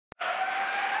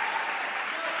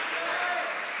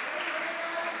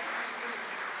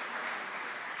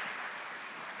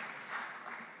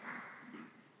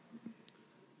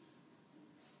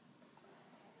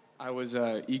I was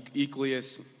equally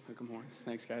as, welcome horns,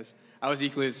 thanks guys. I was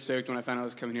equally as stoked when I found out I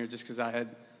was coming here just because I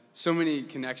had so many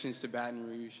connections to Baton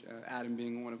Rouge, Adam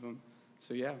being one of them.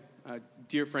 So yeah,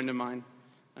 dear friend of mine.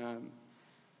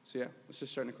 So yeah, let's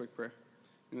just start in a quick prayer.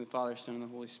 In the Father, Son, and the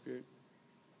Holy Spirit.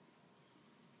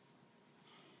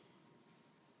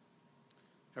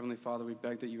 Heavenly Father, we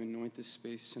beg that you anoint this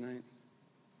space tonight,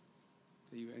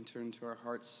 that you enter into our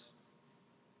hearts,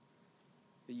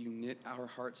 that you knit our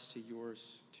hearts to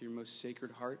yours, to your most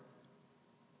sacred heart,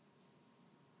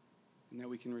 and that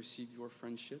we can receive your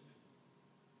friendship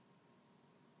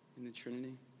in the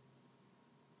Trinity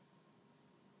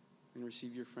and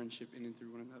receive your friendship in and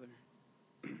through one another.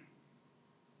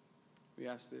 We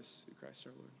ask this through Christ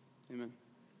our Lord. Amen.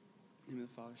 In the name of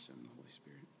the Father, Son, and the Holy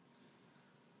Spirit.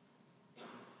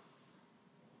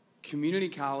 Community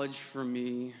college for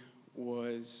me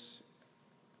was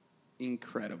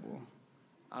incredible.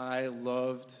 I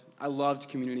loved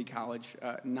community college.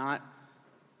 Not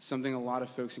something a lot of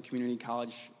folks in community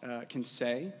college can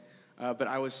say, but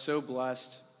I was so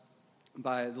blessed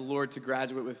by the Lord to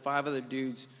graduate with 5 other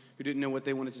dudes who didn't know what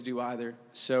they wanted to do either.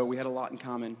 So we had a lot in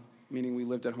common, meaning we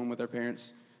lived at home with our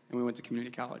parents and we went to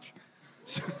community college.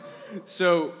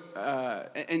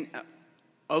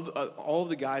 Of all of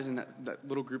the guys in that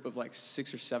little group of like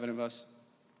 6 or 7 of us,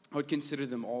 I would consider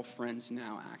them all friends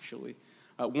now, actually.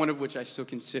 One of which I still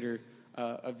consider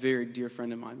a very dear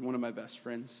friend of mine, one of my best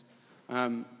friends.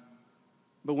 But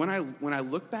when I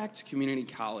look back to community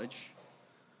college,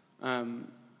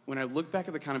 when I look back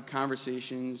at the kind of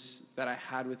conversations that I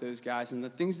had with those guys and the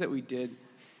things that we did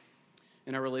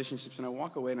in our relationships, and I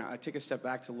walk away and I take a step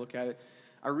back to look at it,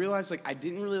 I realized like I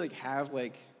didn't really like have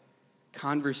like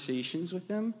conversations with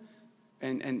them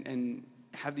and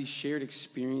have these shared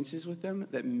experiences with them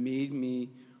that made me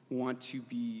want to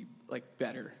be like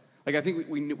better. Like I think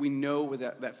we know what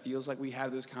that feels like. We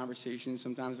have those conversations.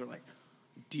 Sometimes they're like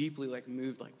deeply like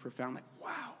moved, like profound, like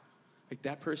wow, like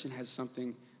that person has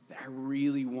something that I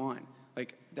really want.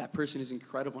 Like that person is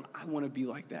incredible and I want to be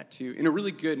like that too. In a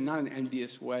really good, not an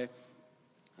envious way.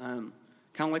 Kind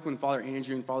of like when Father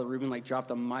Andrew and Father Ruben like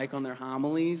dropped a mic on their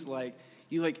homilies,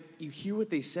 you hear what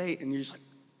they say and you're just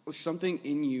like something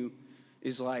in you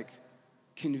is like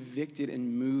convicted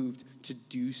and moved to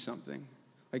do something,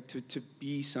 like to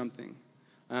be something.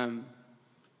 And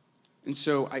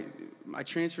so I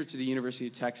transferred to the University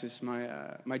of Texas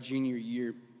my junior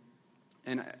year,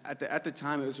 and at the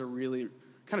time it was a really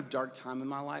kind of dark time in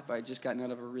my life. I had just gotten out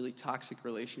of a really toxic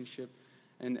relationship,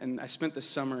 and I spent the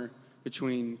summer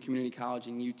between community college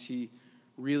and UT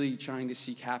really trying to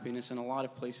seek happiness in a lot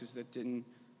of places that didn't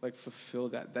like fulfill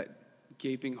that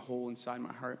gaping hole inside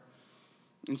my heart.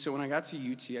 And so when I got to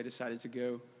UT, I decided to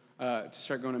go to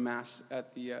start going to Mass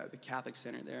at the Catholic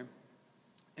Center there.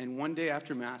 And one day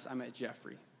after Mass, I met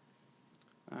Jeffrey.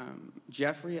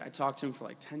 Jeffrey, I talked to him for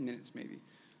like 10 minutes maybe.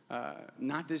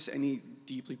 Not any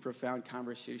deeply profound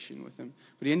conversation with him,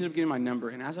 but he ended up getting my number.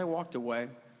 And as I walked away,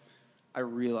 I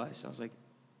realized, I was like,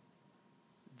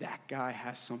 that guy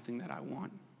has something that I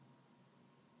want.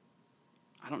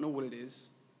 I don't know what it is.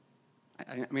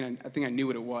 I mean, I think I knew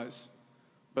what it was,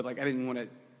 but like I didn't want to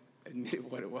admit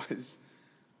what it was.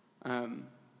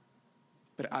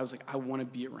 But I was like, I want to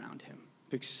be around him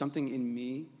because something in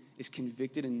me is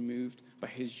convicted and moved by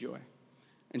his joy.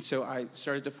 And so I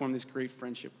started to form this great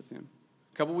friendship with him.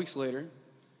 A couple weeks later,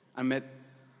 I met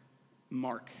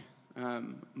Mark.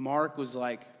 Mark was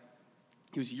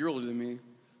he was a year older than me,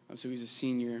 so he was a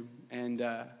senior, and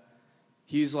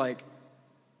he was like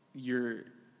your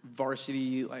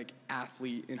varsity like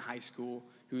athlete in high school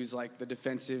who was like the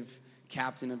defensive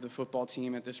captain of the football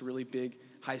team at this really big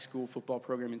high school football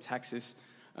program in Texas.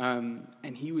 And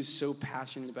he was so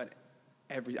passionate about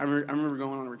everything. I remember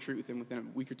going on a retreat with him within a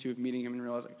week or two of meeting him and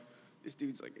realized like this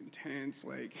dude's like intense,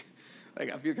 like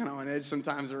I feel kind of on edge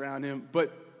sometimes around him.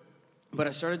 But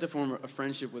I started to form a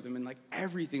friendship with him, and like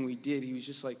everything we did, he was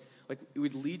just like it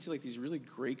would lead to like these really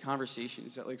great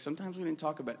conversations that like sometimes we didn't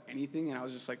talk about anything, and I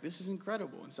was just like, this is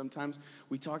incredible. And sometimes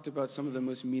we talked about some of the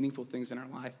most meaningful things in our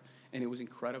life, and it was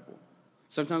incredible.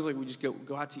 Sometimes like we just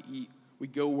go out to eat, we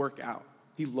go work out.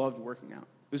 He loved working out.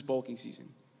 It was bulking season.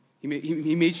 He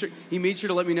made sure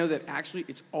to let me know that actually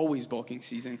it's always bulking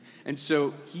season, and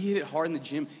so he hit it hard in the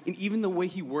gym, and even the way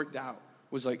he worked out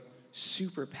was like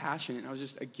super passionate. I was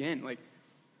just again like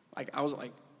I was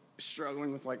like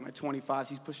struggling with like my 25s.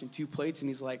 He's pushing 2 plates, and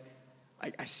he's like,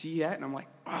 I see that, and I'm like,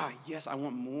 yes, I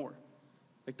want more.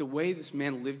 Like the way this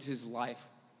man lived his life,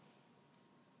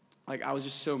 like I was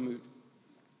just so moved.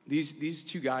 These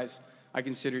 2 guys I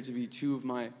consider to be two of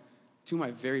my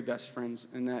very best friends,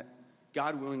 and that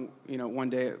God willing, one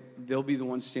day they'll be the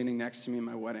ones standing next to me in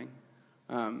my wedding.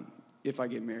 if I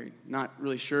get married. Not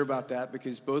really sure about that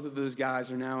because both of those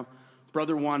guys are now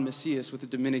Brother Juan Macias with the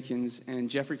Dominicans and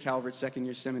Jeffrey Calvert,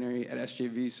 second-year seminary at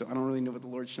SJV, so I don't really know what the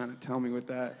Lord's trying to tell me with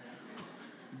that.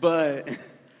 But,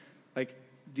 like,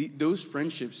 those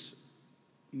friendships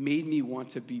made me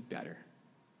want to be better.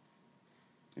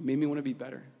 It made me want to be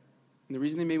better. And the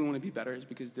reason they made me want to be better is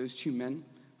because those two men,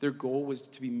 their goal was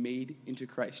to be made into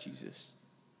Christ Jesus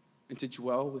and to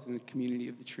dwell within the community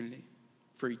of the Trinity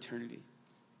for eternity.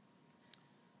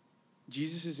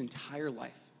 Jesus' entire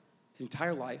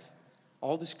life,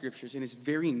 all the scriptures, in his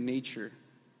very nature,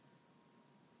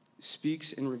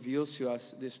 speaks and reveals to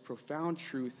us this profound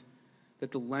truth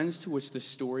that the lens to which the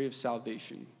story of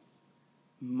salvation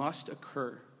must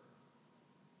occur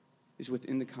is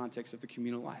within the context of the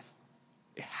communal life.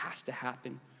 It has to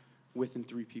happen within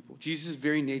three people. Jesus'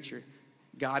 very nature,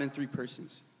 God in three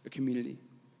persons, a community.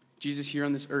 Jesus here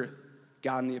on this earth,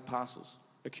 God and the apostles,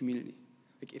 a community.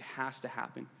 Like, it has to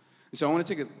happen. And so I want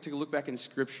to take a look back in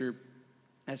Scripture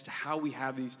as to how we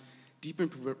have these deep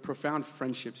and profound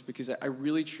friendships, because I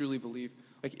really truly believe,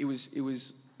 like, it was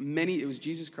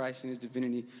Jesus Christ and his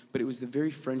divinity, but it was the very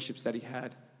friendships that he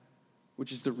had,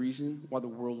 which is the reason why the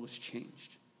world was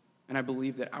changed. And I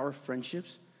believe that our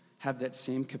friendships have that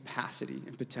same capacity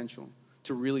and potential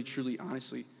to really, truly,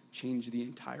 honestly change the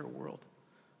entire world.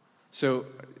 So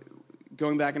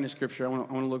going back into Scripture, I want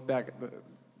to look back at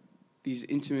these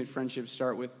intimate friendships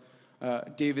start with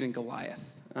David and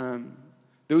Goliath.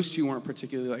 Those two weren't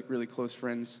particularly, like, really close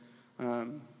friends.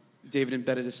 David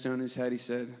embedded a stone in his head. He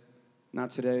said, "Not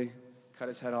today," cut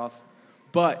his head off.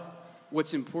 But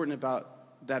what's important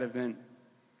about that event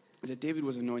is that David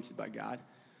was anointed by God.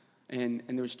 And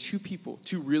there was two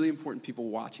really important people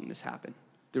watching this happen.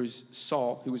 There was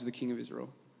Saul, who was the king of Israel.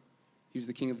 He was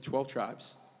the king of the 12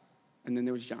 tribes. And then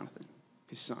there was Jonathan,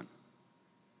 his son.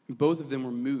 And both of them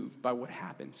were moved by what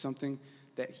happened, something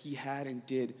that he had and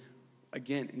did,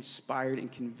 again, inspired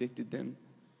and convicted them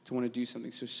to want to do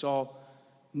something. So Saul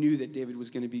knew that David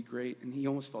was going to be great, and he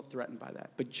almost felt threatened by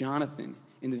that. But Jonathan,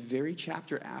 in the very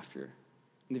chapter after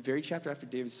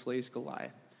David slays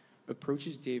Goliath,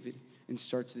 approaches David and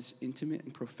starts this intimate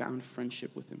and profound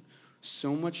friendship with him.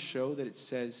 So much so that it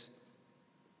says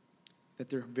that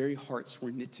their very hearts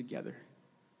were knit together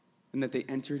and that they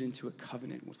entered into a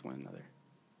covenant with one another.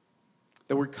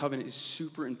 The word covenant is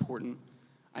super important.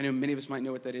 I know many of us might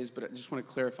know what that is, but I just want to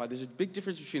clarify. There's a big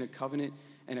difference between a covenant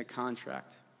and a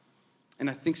contract. And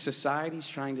I think society's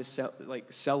trying to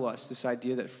sell us this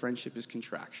idea that friendship is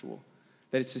contractual,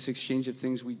 that it's this exchange of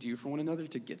things we do for one another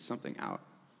to get something out.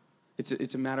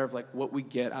 It's a matter of, like, what we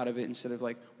get out of it instead of,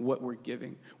 like, what we're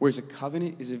giving. Whereas a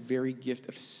covenant is a very gift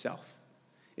of self.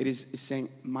 It is saying,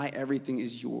 my everything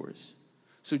is yours.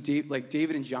 So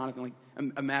David and Jonathan, like,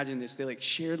 imagine this. They, like,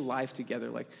 shared life together.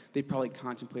 Like, they probably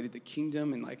contemplated the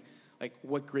kingdom and, like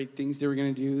what great things they were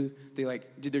going to do. They,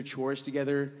 like, did their chores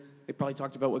together. They probably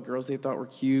talked about what girls they thought were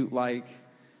cute. Like,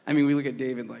 I mean, we look at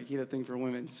David, like, he had a thing for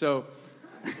women. So,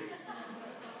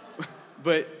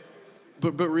 but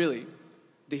really,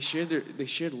 they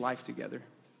shared life together.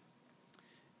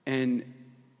 And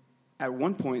at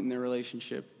one point in their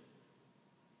relationship,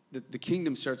 the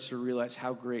kingdom starts to realize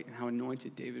how great and how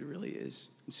anointed David really is.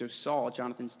 And so Saul,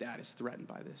 Jonathan's dad, is threatened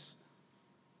by this.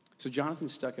 So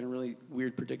Jonathan's stuck in a really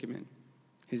weird predicament.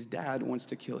 His dad wants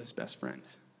to kill his best friend.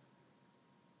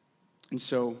 And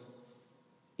so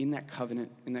in that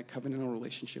covenantal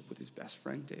relationship with his best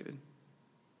friend, David,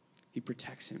 he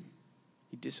protects him.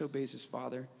 He disobeys his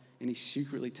father, and he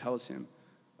secretly tells him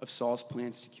of Saul's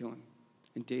plans to kill him.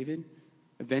 And David,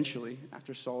 eventually,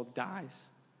 after Saul dies,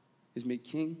 is made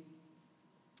king.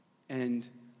 And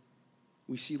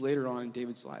we see later on in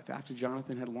David's life, after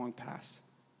Jonathan had long passed,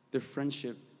 their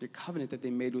friendship, their covenant that they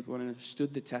made with one another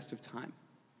stood the test of time.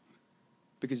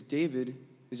 Because David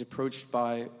is approached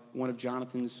by one of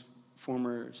Jonathan's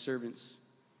former servants.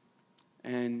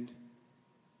 And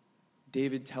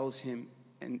David tells him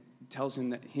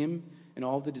that him and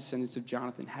all the descendants of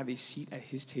Jonathan have a seat at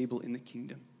his table in the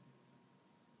kingdom.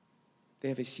 They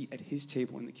have a seat at his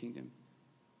table in the kingdom.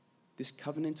 This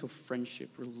covenantal friendship,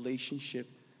 relationship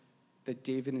that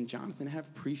David and Jonathan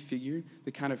have prefigured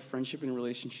the kind of friendship and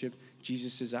relationship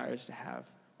Jesus desires to have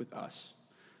with us.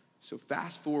 So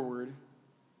fast forward,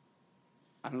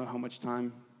 I don't know how much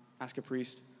time, ask a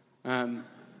priest.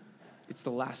 It's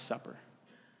the Last Supper.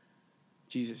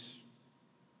 Jesus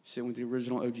sitting with the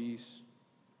original OGs,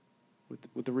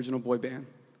 with the original boy band,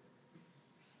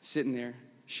 sitting there,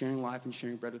 sharing life and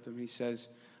sharing bread with them. And he says,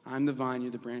 I'm the vine,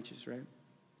 you're the branches, right?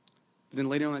 But then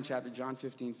later on in the chapter, John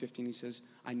 15, he says,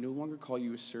 I no longer call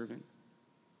you a servant,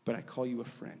 but I call you a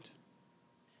friend.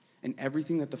 And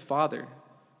everything that the Father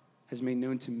has made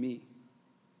known to me,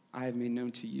 I have made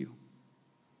known to you.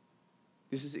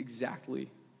 This is exactly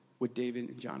what David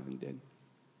and Jonathan did.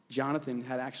 Jonathan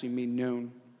had actually made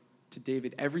known to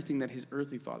David everything that his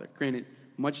earthly father, granted,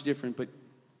 much different, but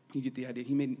you get the idea.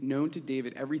 He made known to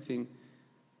David everything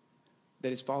that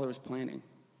his father was planning.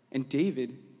 And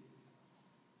David,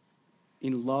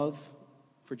 in love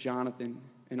for Jonathan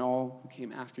and all who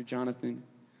came after Jonathan,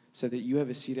 said that you have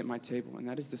a seat at my table. And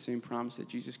that is the same promise that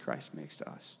Jesus Christ makes to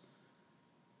us.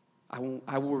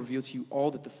 I will reveal to you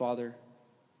all that the Father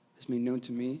has made known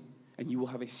to me, and you will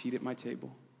have a seat at my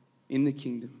table in the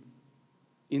kingdom.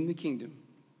 In the kingdom.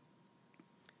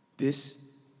 This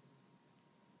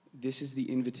is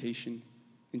the invitation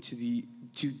to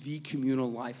the communal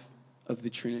life of the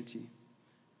Trinity,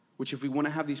 which if we want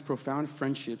to have these profound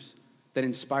friendships that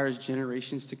inspires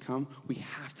generations to come, we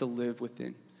have to live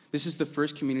within. This is the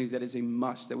first community that is a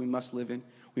must, that we must live in.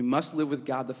 We must live with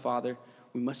God the Father.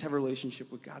 We must have a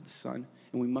relationship with God the Son,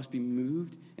 and we must be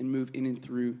moved and move in and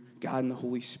through God and the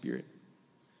Holy Spirit.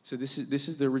 So this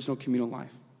is the original communal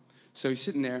life. So he's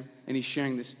sitting there, and he's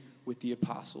sharing this with the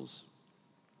apostles.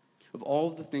 Of all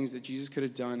of the things that Jesus could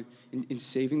have done in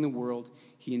saving the world,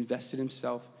 he invested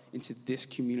himself into this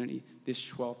community, this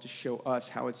 12, to show us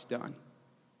how it's done.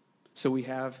 So we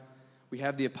have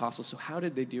the apostles. So how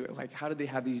did they do it? Like, how did they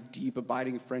have these deep,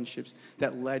 abiding friendships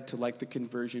that led to, like, the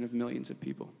conversion of millions of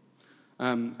people?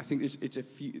 I think there's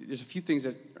a few things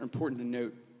that are important to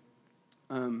note.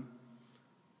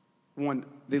 One,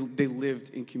 they lived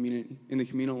in community, in the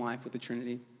communal life with the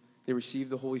Trinity. They received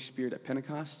the Holy Spirit at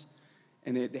Pentecost,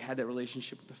 and they had that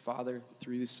relationship with the Father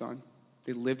through the Son.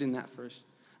 They lived in that first.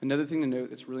 Another thing to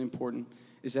note that's really important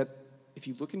is that if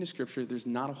you look into Scripture, there's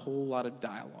not a whole lot of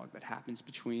dialogue that happens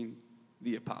between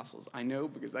the apostles. I know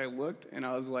because I looked, and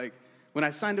I was like, when I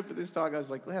signed up for this talk, I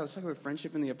was like, let's talk about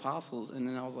friendship in the apostles. And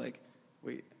then I was like,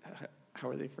 wait, how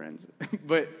are they friends?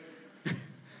 But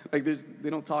like, they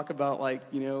don't talk about, like,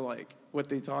 you know, like what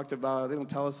they talked about. They don't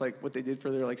tell us, like, what they did for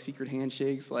their, like, secret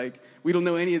handshakes. Like, we don't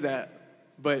know any of that.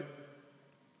 But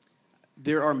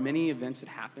there are many events that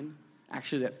happen,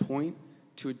 actually, that point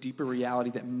to a deeper reality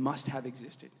that must have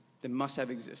existed.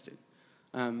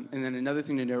 And then another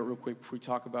thing to note real quick before we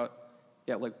talk about,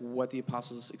 like what the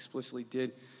apostles explicitly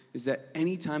did, is that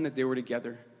any time that they were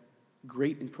together,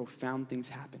 great and profound things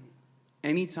happened.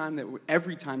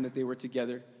 Every time that they were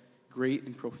together, great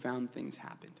and profound things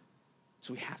happened.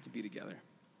 So we have to be together.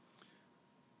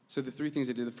 So the three things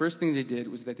they did. The first thing they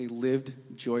did was that they lived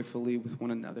joyfully with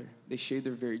one another. They shared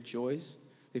their very joys.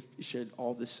 They shared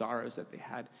all the sorrows that they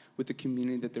had with the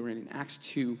community that they were in. In Acts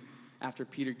 2, after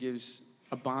Peter gives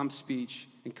a bomb speech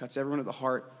and cuts everyone to the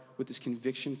heart with this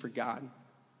conviction for God,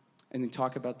 and then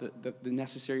talk about the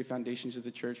necessary foundations of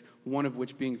the church, one of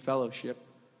which being fellowship,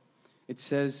 it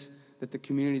says that the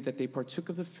community, that they partook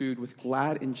of the food with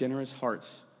glad and generous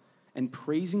hearts, and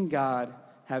praising God,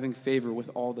 having favor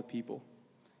with all the people.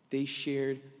 They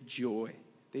shared joy.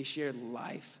 They shared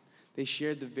life. They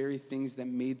shared the very things that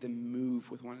made them move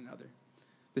with one another.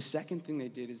 The second thing they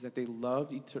did is that they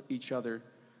loved each other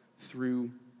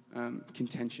through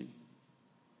contention.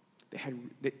 They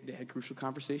had crucial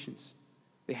conversations.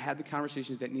 They had the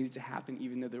conversations that needed to happen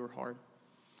even though they were hard.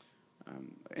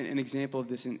 An example of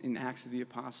this in Acts of the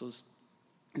Apostles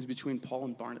is between Paul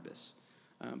and Barnabas.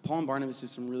 Paul and Barnabas did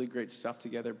some really great stuff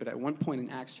together, but at one point in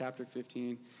Acts chapter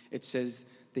 15, it says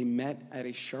they met at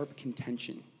a sharp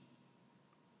contention,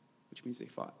 which means they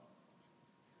fought.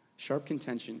 Sharp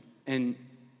contention. And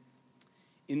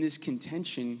in this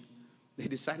contention, they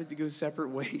decided to go separate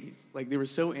ways. Like, they were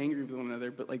so angry with one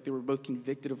another, but like they were both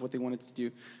convicted of what they wanted to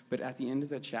do. But at the end of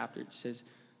that chapter, it says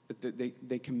that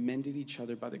they commended each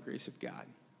other by the grace of God.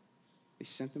 They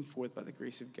sent them forth by the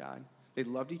grace of God. They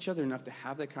loved each other enough to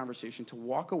have that conversation, to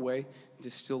walk away, and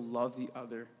to still love the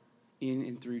other in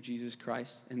and through Jesus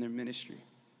Christ and their ministry.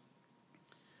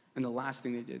 And the last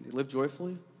thing they did, they lived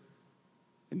joyfully.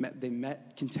 They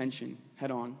met contention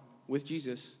head on with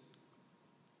Jesus,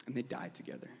 and they died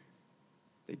together.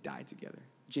 They died together.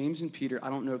 James and Peter, I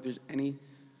don't know if there's any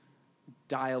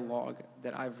dialogue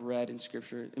that I've read in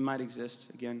Scripture. It might exist.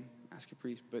 Again, ask a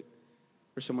priest,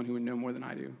 or someone who would know more than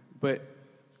I do. But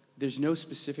there's no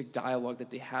specific dialogue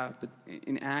that they have. But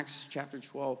in Acts chapter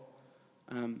 12,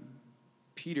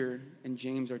 Peter and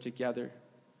James are together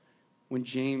when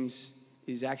James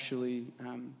is actually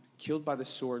killed by the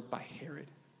sword by Herod.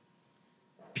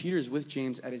 Peter is with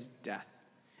James at his death.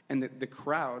 And the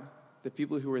crowd, the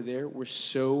people who were there, were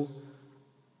so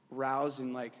roused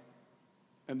and like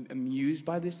amused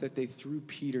by this that they threw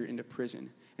Peter into prison.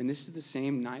 And this is the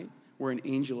same night where an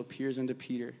angel appears unto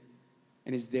Peter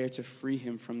and is there to free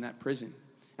him from that prison.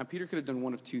 Now, Peter could have done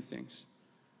one of two things.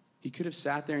 He could have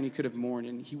sat there and he could have mourned,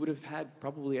 and he would have had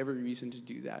probably every reason to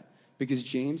do that. Because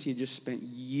James, he had just spent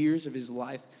years of his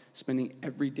life spending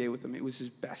every day with him. It was his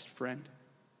best friend.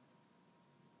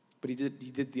 But he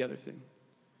did the other thing.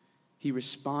 He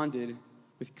responded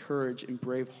with courage and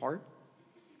brave heart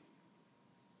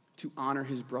to honor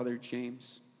his brother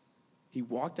James. He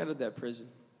walked out of that prison,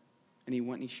 and he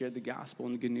went and he shared the gospel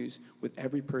and the good news with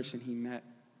every person he met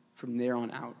from there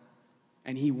on out.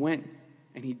 And he went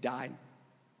and he died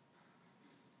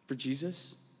for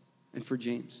Jesus and for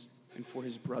James and for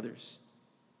his brothers.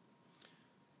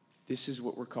 This is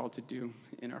what we're called to do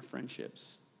in our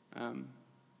friendships.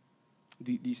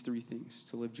 These three things: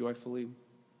 to live joyfully,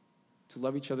 to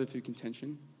love each other through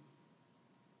contention,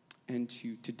 and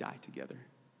to die together.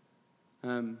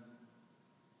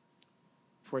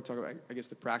 Before I talk about, I guess,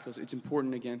 the practicals, it's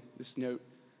important, again, this note,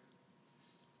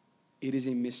 it is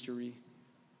a mystery.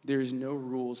 There is no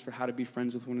rules for how to be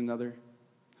friends with one another.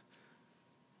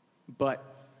 But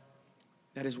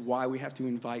that is why we have to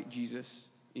invite Jesus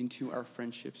into our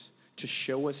friendships, to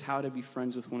show us how to be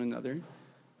friends with one another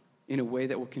in a way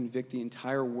that will convict the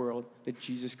entire world that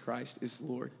Jesus Christ is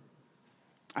Lord.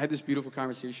 I had this beautiful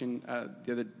conversation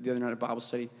the other night at Bible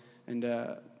study, and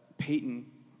Peyton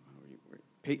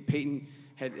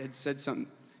had said something.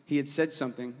 He had said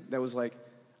something that was like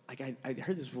I'd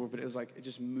heard this before, but it was like, it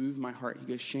just moved my heart. He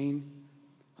goes, Shane,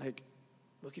 like,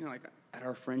 looking at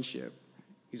our friendship,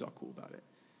 he's all cool about it.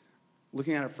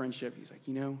 Looking at our friendship, he's like,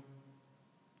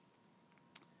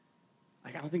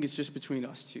 like, I don't think it's just between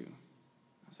us two.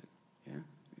 I was like, yeah?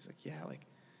 He's like, yeah, like,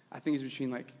 I think it's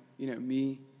between, like,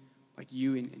 me, like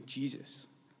you and Jesus.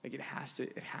 Like, it has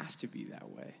to be that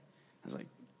way. I was like,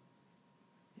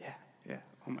 yeah,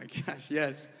 oh my gosh,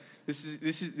 yes. This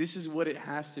is what it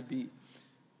has to be.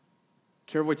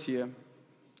 Karol Wojtyla,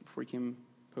 before he became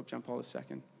Pope John Paul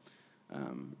II,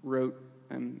 wrote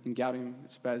in Gaudium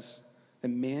et Spes that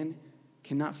man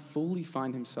cannot fully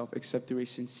find himself except through a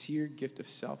sincere gift of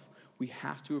self. We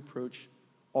have to approach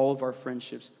all of our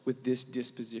friendships with this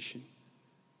disposition.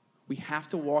 We have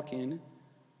to walk in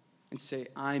and say,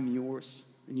 I'm yours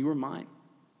and you are mine.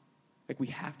 Like, we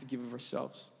have to give of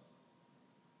ourselves.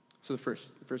 So the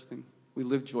first thing, we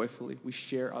live joyfully. We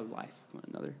share our life with one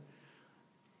another.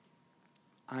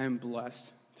 I am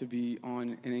blessed to be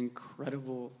on an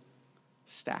incredible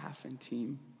staff and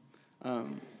team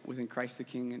within Christ the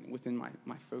King and within my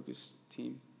Focus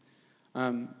team.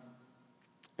 And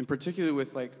particularly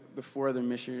with, like, the 4 other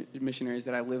missionaries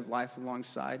that I live life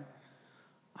alongside,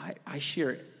 I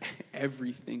share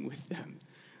everything with them.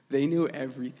 They know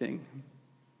everything.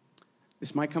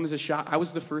 This might come as a shock. I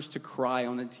was the first to cry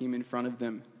on the team in front of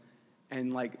them.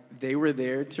 And, like, they were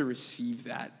there to receive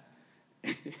that.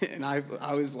 And I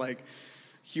was, like,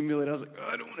 humiliated. I was like, oh,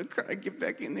 I don't want to cry. Get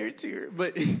back in there, too.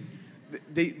 But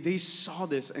they saw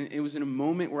this. And it was in a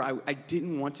moment where I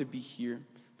didn't want to be here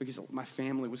because my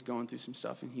family was going through some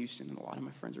stuff in Houston. And a lot of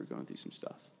my friends were going through some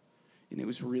stuff. And it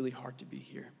was really hard to be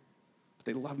here. But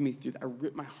they loved me through that. I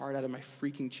ripped my heart out of my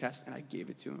freaking chest, and I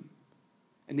gave it to them.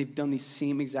 And they've done the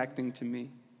same exact thing to me,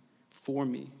 for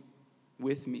me,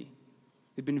 with me.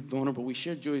 They've been vulnerable. We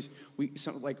share joys.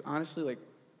 Honestly,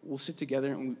 we'll sit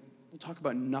together and we'll talk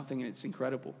about nothing, and it's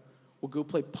incredible. We'll go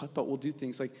play putt-putt. We'll do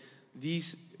things like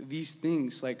these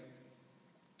things, like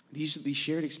these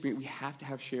shared experiences. We have to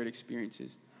have shared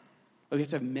experiences. We have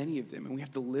to have many of them, and we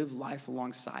have to live life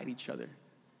alongside each other.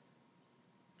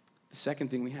 The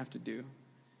second thing we have to do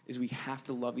is we have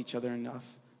to love each other enough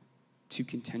to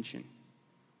contention.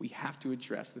 We have to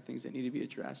address the things that need to be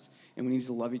addressed, and we need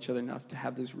to love each other enough to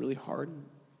have those really hard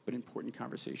but important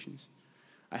conversations.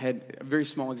 I had a very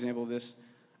small example of this.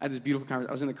 I had this beautiful conversation.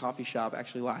 I was in the coffee shop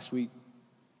actually last week,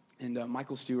 and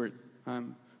Michael Stewart, for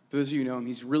those of you who know him,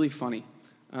 he's really funny.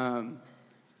 And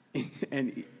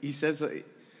he says,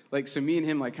 so me and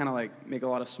him, kind of make a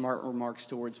lot of smart remarks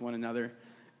towards one another.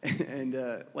 And,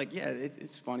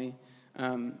 it's funny.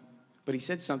 But he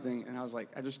said something, and I was like,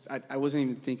 I wasn't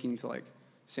even thinking to,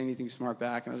 say anything smart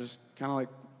back. And I was just kind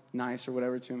of, nice or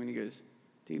whatever to him. And he goes,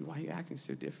 dude, why are you acting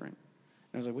so different?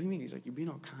 And I was like, what do you mean? He's like, you're being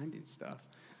all kind and stuff.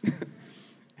 And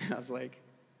I was like,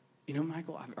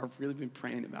 Michael, I've really been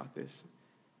praying about this.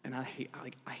 And I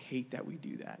hate that we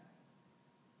do that.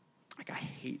 I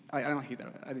don't hate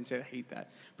that. I didn't say I hate that.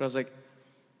 But I was like,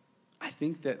 I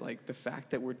think that, the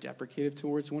fact that we're deprecative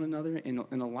towards one another in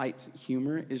a light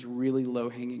humor is really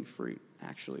low-hanging fruit,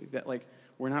 actually. That,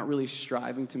 we're not really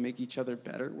striving to make each other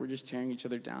better. We're just tearing each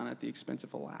other down at the expense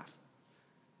of a laugh.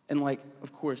 And,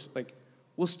 of course,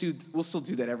 we'll still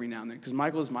do that every now and then, because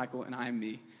Michael is Michael and I am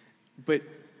me. But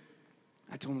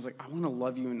I told him, I was like, I want to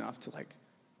love you enough to like,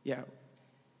 yeah,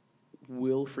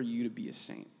 will for you to be a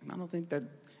saint. And I don't think that,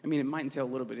 I mean, it might entail a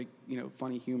little bit of,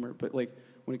 funny humor, but like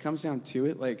when it comes down to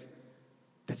it, like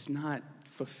that's not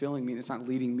fulfilling me. That's not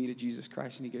leading me to Jesus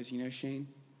Christ. And he goes, Shane,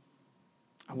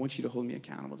 I want you to hold me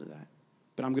accountable to that,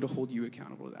 but I'm going to hold you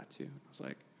accountable to that too. I was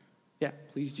like, yeah,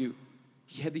 please do.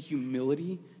 He had the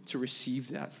humility to receive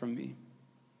that from me.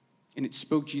 And it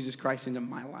spoke Jesus Christ into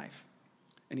my life.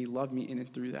 And he loved me in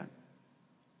and through that.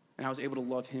 And I was able to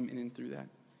love him in and through that.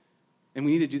 And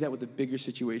we need to do that with the bigger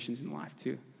situations in life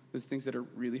too. Those things that are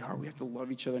really hard. We have to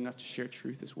love each other enough to share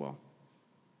truth as well.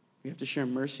 We have to share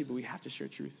mercy, but we have to share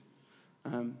truth.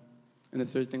 And the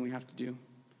third thing we have to do,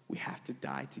 we have to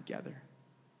die together.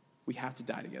 We have to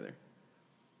die together.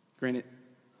 Granted,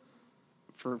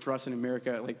 for us in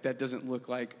America, like that doesn't look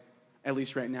like, at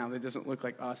least right now, that doesn't look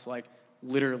like us like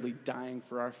literally dying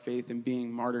for our faith and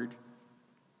being martyred.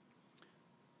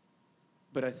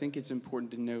 But I think it's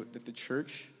important to note that the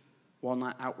church, while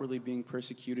not outwardly being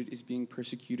persecuted, is being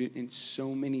persecuted in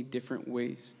so many different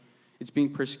ways. It's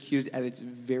being persecuted at its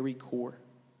very core.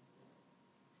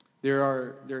 There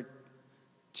are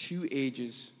two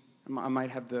ages. I might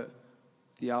have the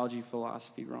theology,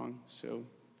 philosophy wrong, so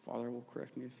Father will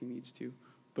correct me if he needs to.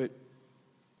 But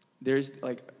there's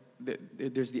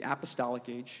the apostolic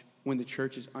age, when the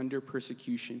church is under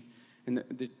persecution, and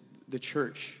the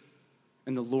church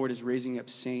and the Lord is raising up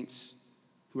saints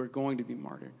who are going to be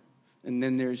martyred. And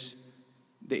then there's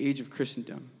the age of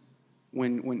Christendom,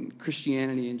 when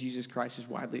Christianity and Jesus Christ is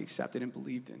widely accepted and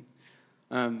believed in.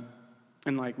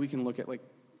 And like we can look at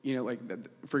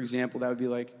for example, that would be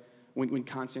like when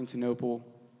Constantinople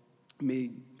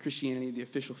made Christianity the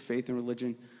official faith and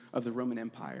religion of the Roman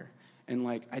Empire. And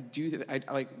like I believe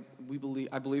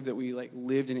that we like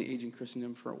lived in an age in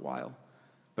Christendom for a while,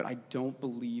 but I don't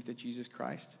believe that Jesus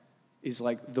Christ is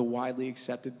like the widely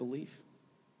accepted belief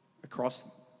across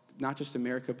not just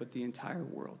America but the entire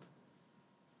world.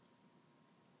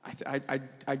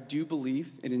 I do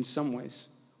believe, and in some ways,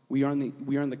 we are on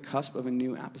the cusp of a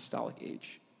new apostolic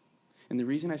age. And the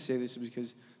reason I say this is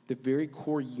because the very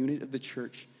core unit of the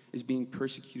church is being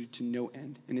persecuted to no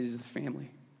end, and it is the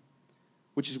family,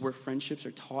 which is where friendships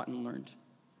are taught and learned.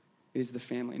 It is the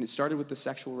family. And it started with the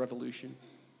sexual revolution,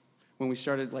 when we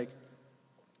started like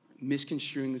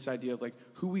misconstruing this idea of like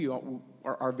who we are,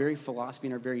 our very philosophy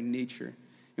and our very nature.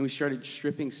 And we started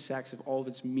stripping sex of all of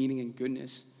its meaning and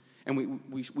goodness. And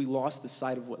we lost the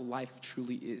sight of what life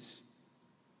truly is.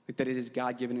 Like that it is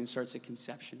God-given and starts at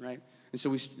conception, right? And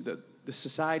so the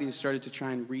society has started to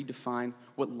try and redefine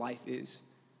what life is.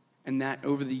 And that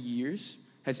over the years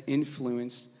has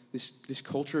influenced this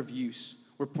culture of use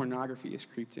where pornography has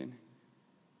creeped in.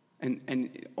 And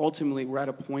ultimately we're at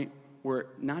a point where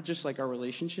not just like our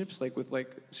relationships, like with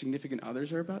like significant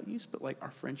others, are about use, but like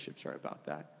our friendships are about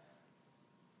that.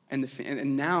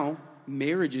 And now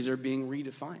marriages are being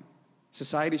redefined.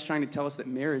 Society is trying to tell us that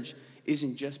marriage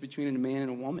isn't just between a man and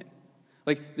a woman.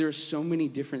 Like there are so many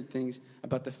different things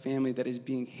about the family that is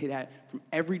being hit at from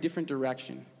every different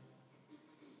direction.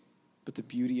 But the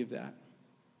beauty of that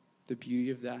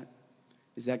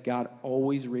is that God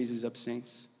always raises up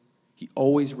saints. He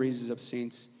always raises up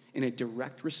saints in a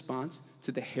direct response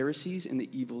to the heresies and the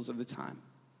evils of the time.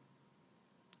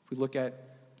 If we look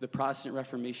at the Protestant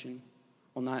Reformation,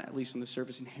 well, not at least on the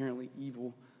surface inherently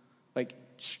evil, like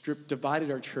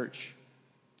divided our church.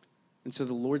 And so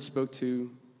the Lord spoke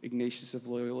to Ignatius of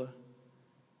Loyola.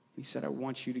 He said, I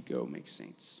want you to go make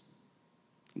saints.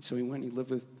 And so he went and he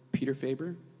lived with Peter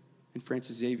Faber and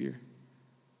Francis Xavier,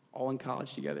 all in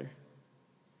college together.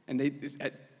 And they,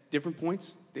 at different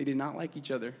points, they did not like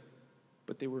each other,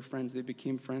 but they were friends. They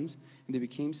became friends, and they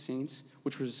became saints,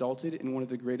 which resulted in one of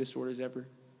the greatest orders ever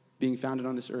being founded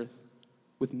on this earth,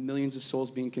 with millions of souls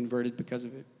being converted because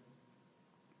of it.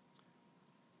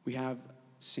 We have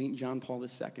St. John Paul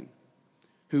II,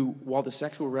 who, while the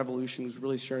sexual revolution was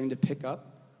really starting to pick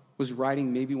up, was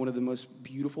writing maybe one of the most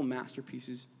beautiful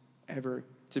masterpieces ever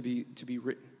to be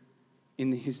written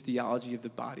in his theology of the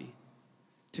body,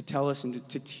 to tell us and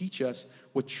to teach us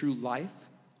what true life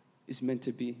is meant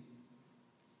to be.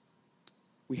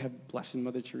 We have Blessed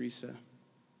Mother Teresa,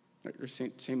 or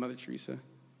Saint Mother Teresa,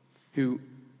 who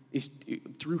is,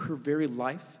 through her very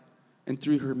life and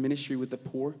through her ministry with the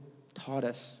poor, taught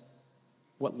us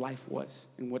what life was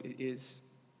and what it is.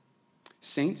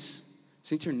 Saints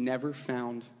are never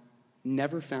found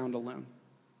alone.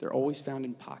 They're always found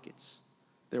in pockets.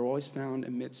 They're always found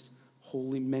amidst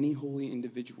many holy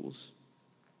individuals.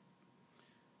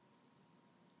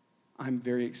 I'm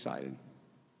very excited,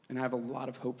 and I have a lot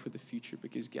of hope for the future,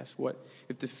 because guess what?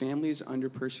 If the family is under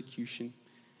persecution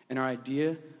and our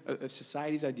idea of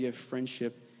society's idea of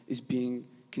friendship is being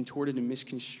contorted and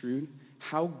misconstrued,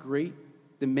 how great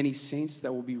the many saints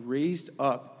that will be raised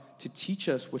up to teach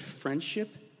us what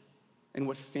friendship and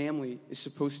what family is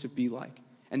supposed to be like.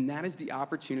 And that is the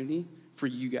opportunity for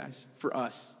you guys, for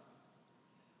us.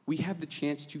 We have the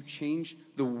chance to change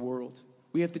the world.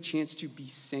 We have the chance to be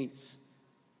saints,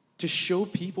 to show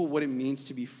people what it means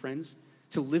to be friends,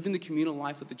 to live in the communal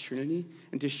life of the Trinity,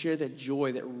 and to share that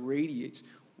joy that radiates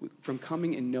from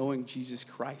coming and knowing Jesus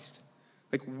Christ.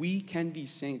 Like, we can be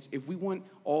saints. If we want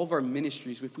all of our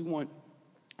ministries, if we want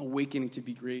Awakening to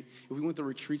be great, if we want the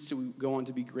retreats to go on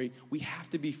to be great, we have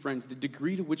to be friends. The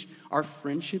degree to which our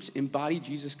friendships embody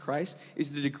Jesus Christ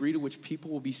is the degree to which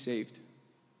people will be saved.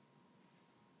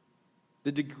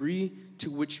 The degree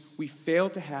to which we fail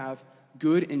to have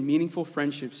good and meaningful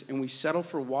friendships and we settle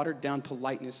for watered down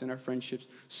politeness in our friendships,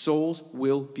 souls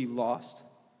will be lost.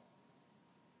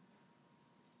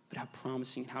 But how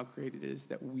promising and how great it is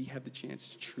that we have the chance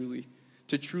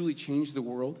to truly change the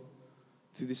world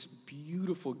through this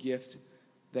beautiful gift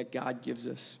that God gives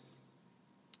us.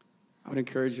 I would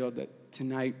encourage y'all that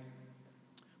tonight,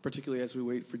 particularly as we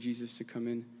wait for Jesus to come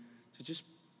in, to just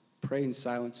pray in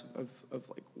silence of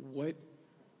like, what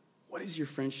does your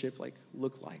friendship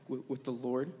look like with the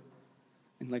Lord?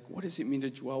 And what does it mean to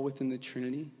dwell within the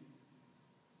Trinity?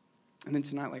 And then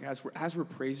tonight, as we're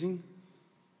praising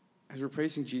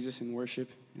Jesus in worship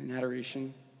and in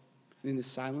adoration and in the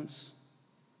silence,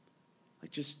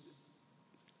 just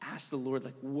ask the Lord,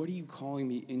 what are you calling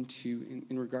me into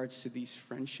in regards to these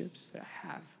friendships that I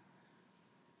have?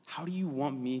 How do you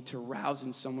want me to rouse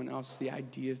in someone else the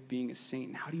idea of being a saint?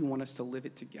 And how do you want us to live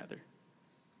it together?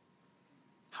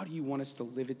 How do you want us to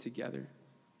live it together?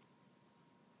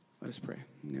 Let us pray.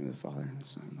 In the name of the Father, and the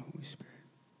Son, and the Holy Spirit.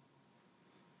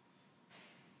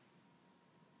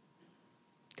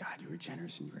 God, you are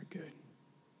generous and you are good.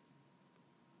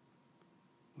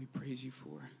 We praise you for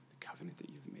the covenant that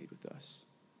you've made with us.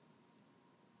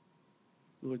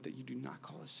 Lord, that you do not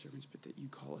call us servants, but that you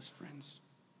call us friends.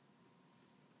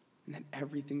 And that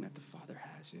everything that the Father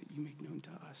has, that you make known to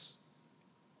us.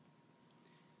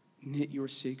 Knit your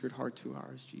sacred heart to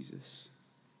ours, Jesus.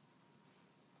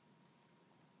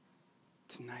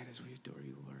 Tonight, as we adore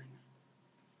you, Lord,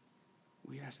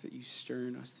 we ask that you stir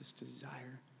in us this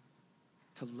desire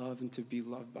to love and to be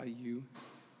loved by you.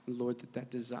 And Lord,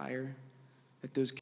 that desire, that those